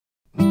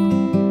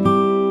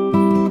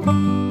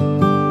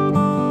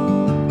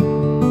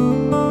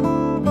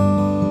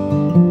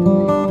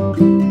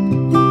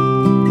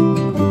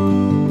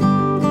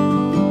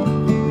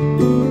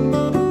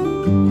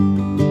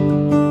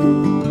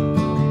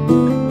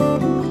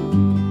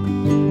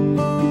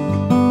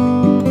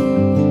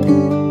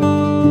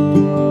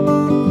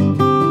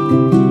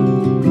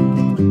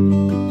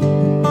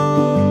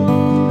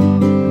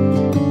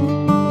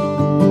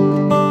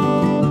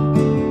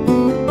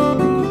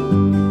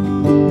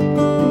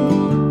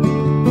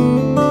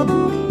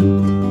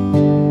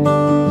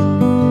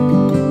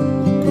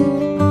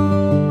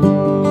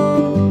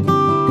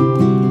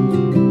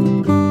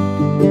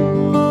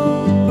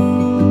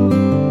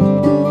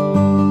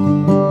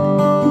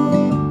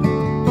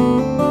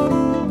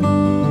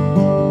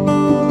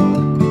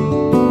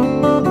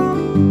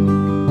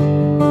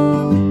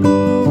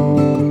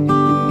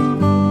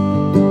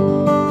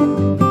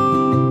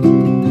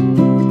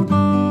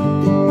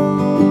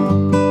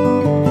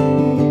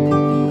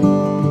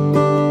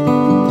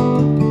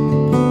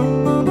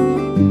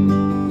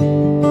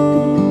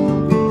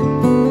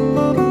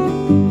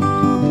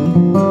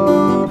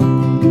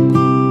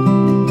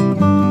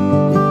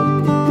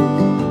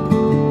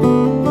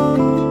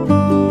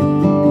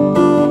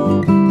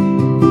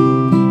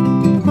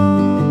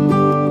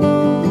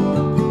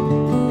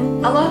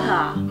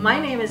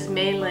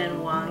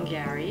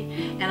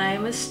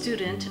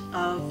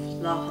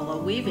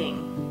Lauhala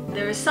weaving.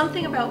 There is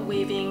something about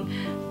weaving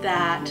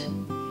that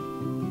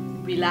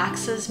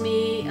relaxes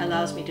me,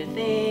 allows me to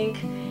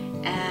think,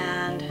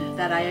 and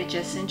that I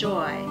just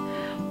enjoy.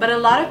 But a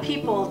lot of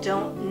people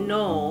don't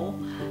know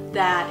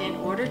that in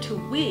order to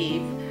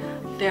weave,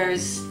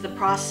 there's the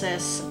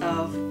process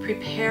of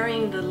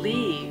preparing the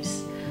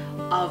leaves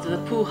of the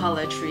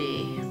puhala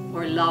tree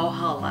or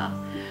Lauhala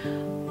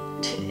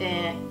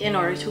in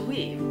order to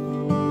weave.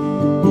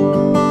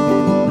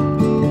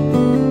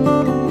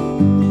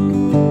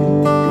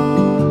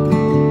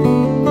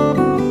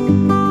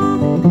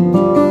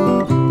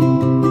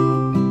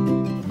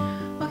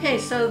 Okay,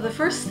 so the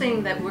first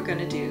thing that we're going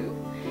to do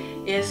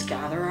is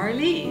gather our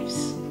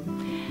leaves.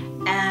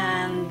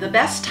 And the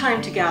best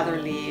time to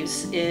gather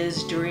leaves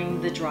is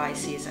during the dry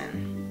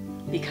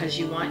season, because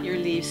you want your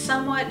leaves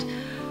somewhat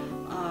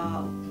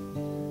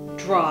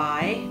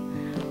dry.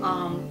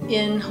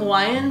 In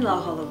Hawaiian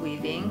Lauhala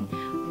weaving,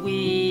 we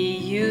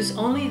use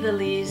only the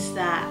leaves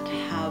that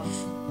have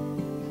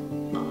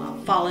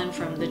fallen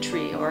from the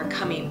tree or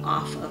coming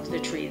off of the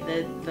tree,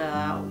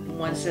 the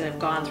ones that have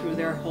gone through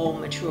their whole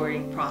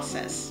maturing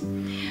process,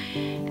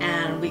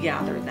 and we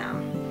gather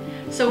them.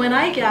 So when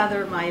I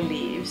gather my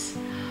leaves,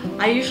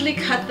 I usually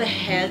cut the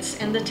heads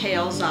and the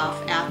tails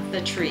off at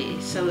the tree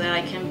so that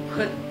I can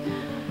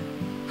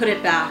put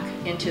it back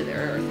into the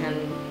earth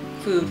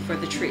and food for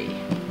the tree.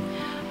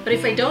 But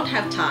if I don't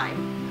have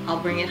time, I'll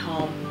bring it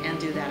home and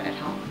do that at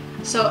home.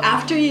 So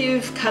after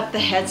you've cut the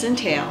heads and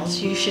tails,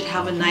 you should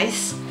have a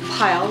nice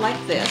pile like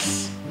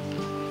this,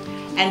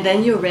 and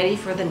then you're ready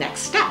for the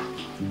next step.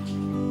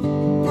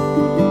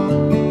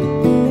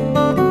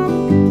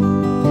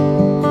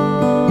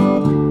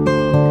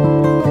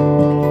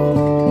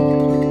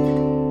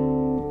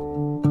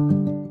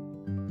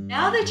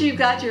 Now that you've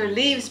got your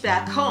leaves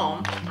back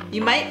home,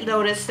 you might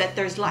notice that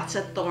there's lots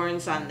of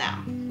thorns on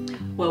them.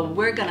 Well,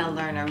 we're gonna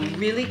learn a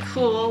really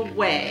cool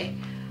way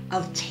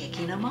of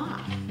taking them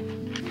off.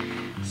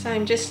 So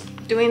I'm just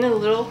doing a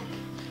little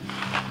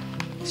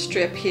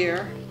strip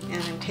here,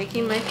 and I'm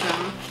taking my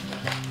thumb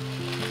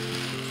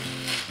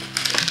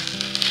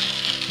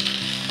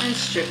and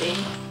stripping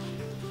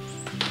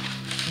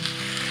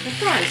the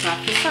thorns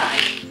off the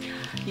side.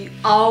 You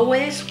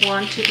always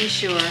want to be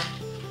sure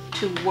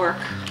to work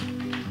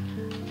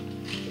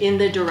in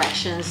the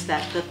directions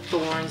that the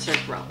thorns are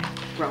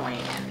growing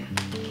in.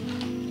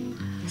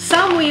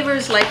 Some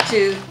weavers like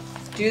to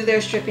do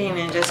their stripping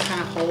and just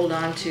kind of hold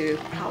on to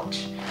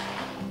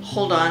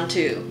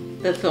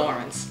the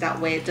thorns. That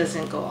way it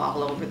doesn't go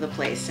all over the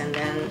place, and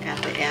then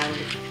at the end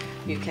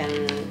you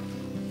can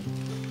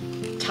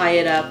tie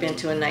it up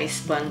into a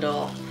nice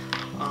bundle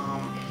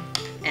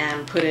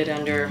and put it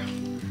under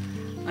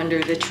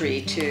the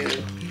tree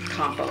to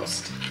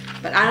compost.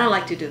 But I don't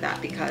like to do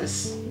that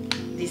because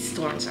these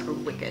thorns are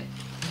wicked.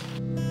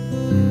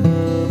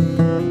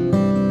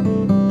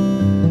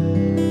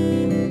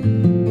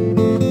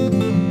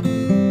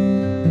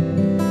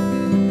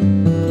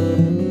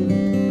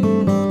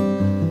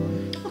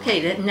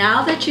 Okay,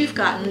 now that you've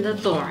gotten the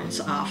thorns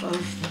off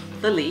of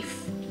the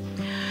leaf,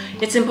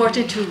 it's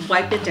important to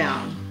wipe it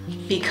down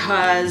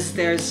because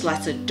there's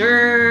lots of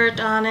dirt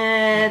on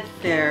it.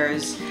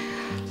 There's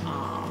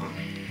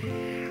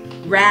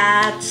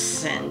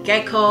rats and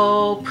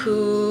gecko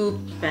poop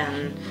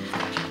and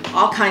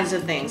all kinds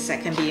of things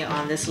that can be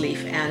on this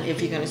leaf. And if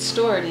you're going to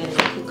store it in a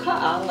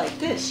kuka'a like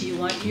this, you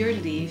want your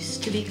leaves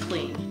to be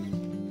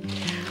clean.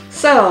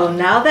 So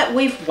now that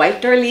we've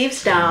wiped our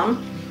leaves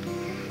down,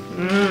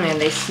 and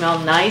they smell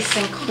nice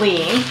and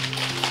clean,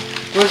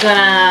 we're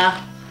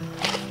gonna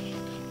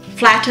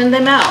flatten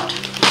them out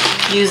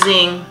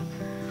using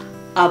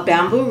a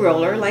bamboo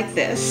roller like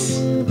this.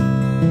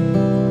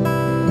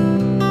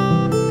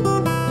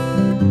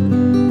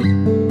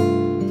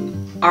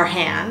 Our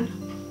hand,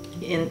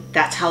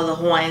 that's how the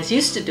Hawaiians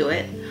used to do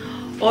it,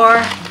 or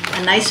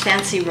a nice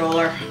fancy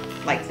roller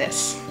like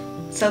this.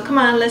 So come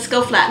on, let's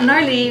go flatten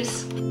our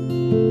leaves.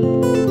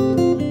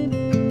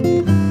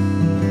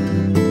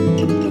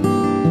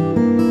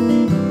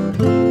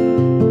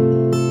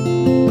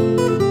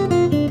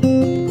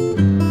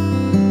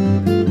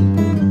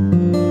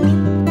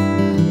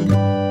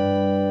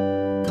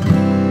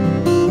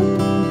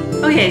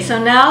 Okay,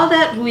 so now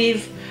that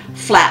we've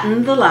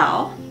flattened the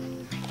lau,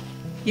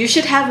 you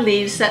should have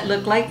leaves that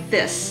look like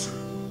this.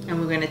 And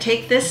we're going to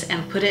take this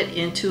and put it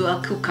into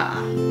a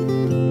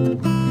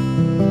kuka'a.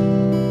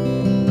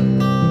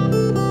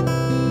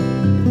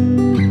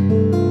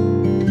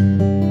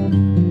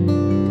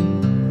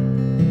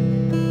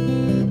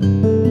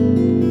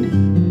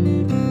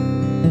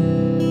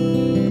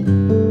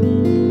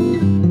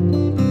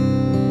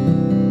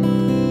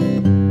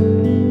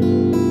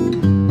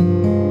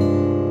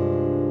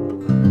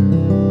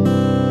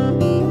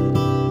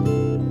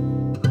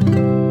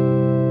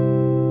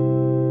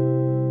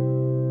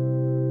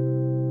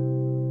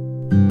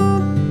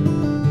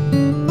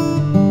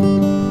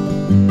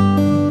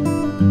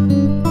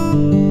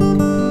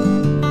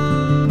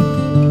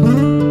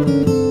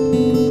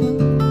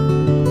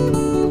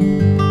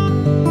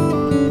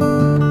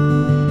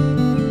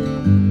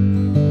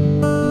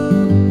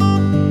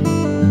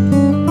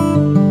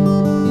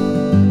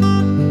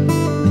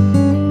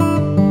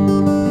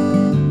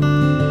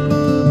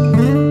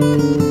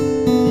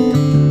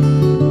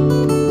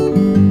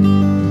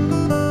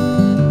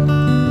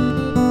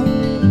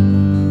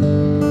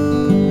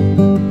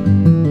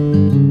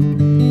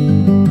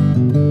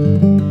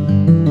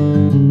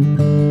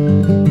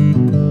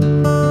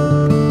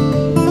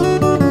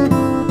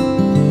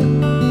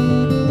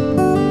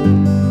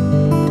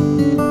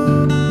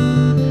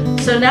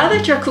 now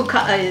that your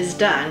kuka'a is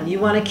done, you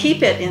want to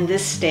keep it in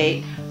this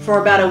state for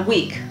about a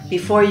week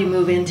before you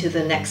move into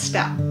the next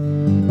step.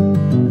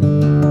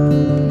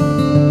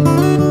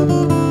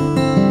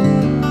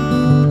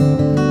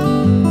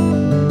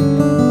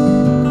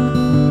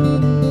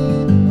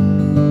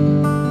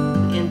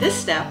 In this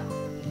step,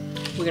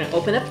 we're going to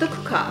open up the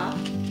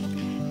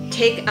kuka'a,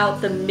 take out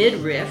the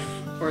midriff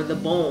or the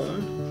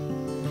bone,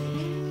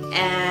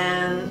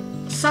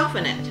 and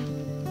soften it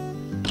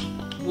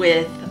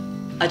with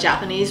a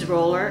Japanese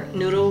roller,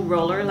 noodle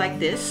roller like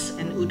this,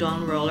 an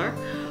udon roller,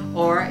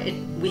 or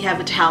we have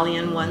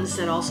Italian ones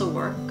that also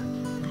work,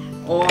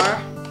 or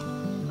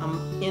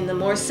in the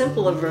more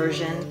simpler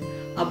version,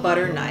 a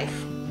butter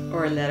knife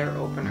or a letter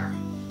opener.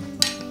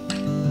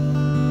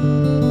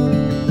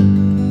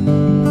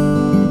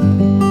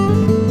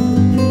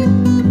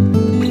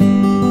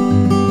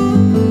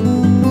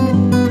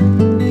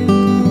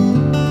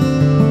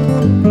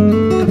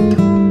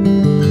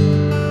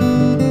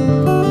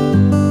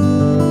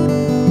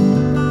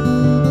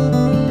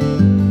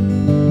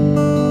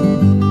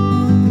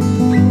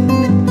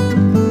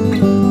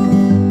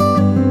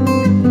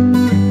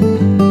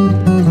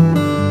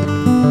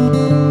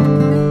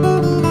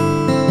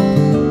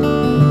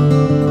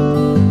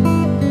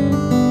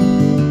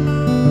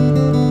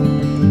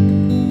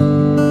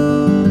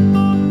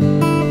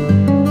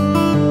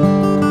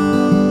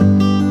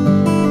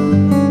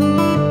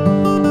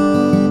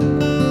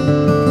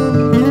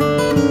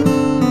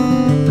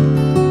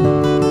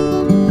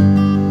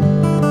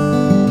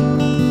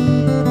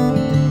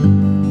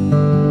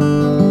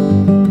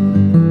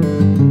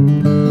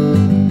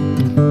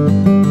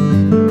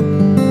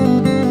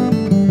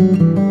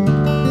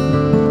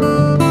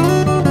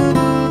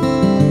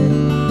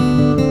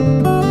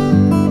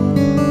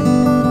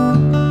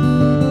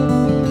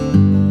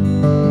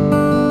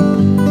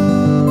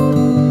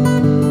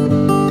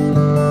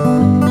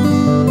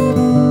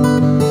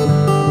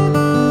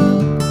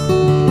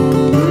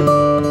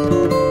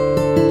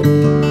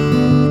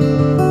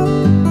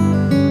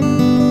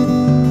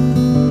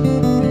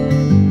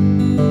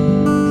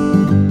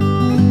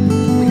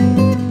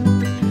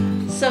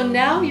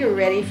 Now you're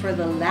ready for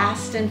the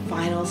last and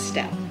final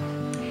step,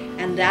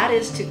 and that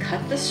is to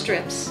cut the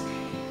strips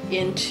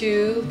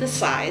into the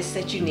size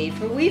that you need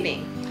for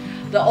weaving.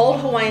 The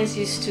old Hawaiians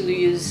used to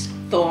use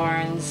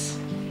thorns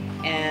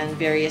and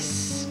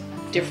various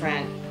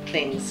different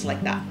things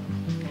like that,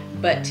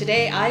 but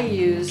today I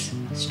use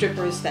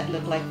strippers that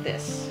look like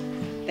this.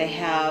 They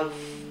have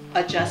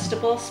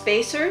adjustable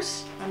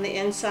spacers on the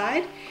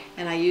inside,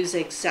 and I use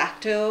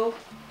X-Acto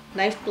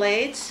knife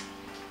blades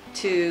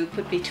to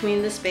put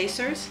between the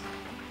spacers,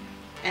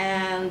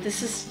 and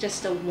this is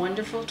just a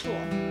wonderful tool.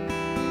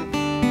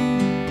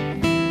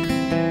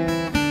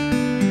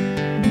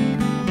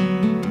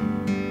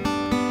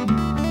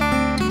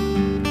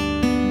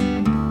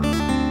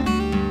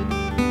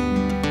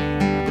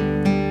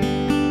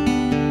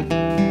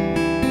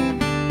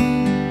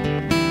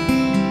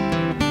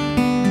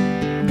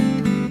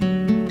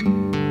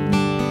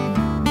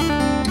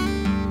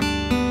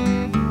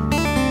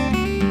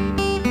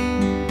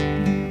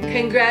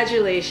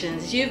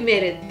 Congratulations, you've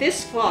made it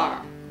this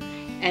far,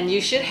 and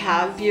you should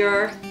have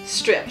your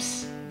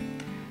strips.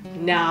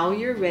 Now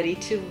you're ready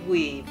to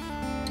weave.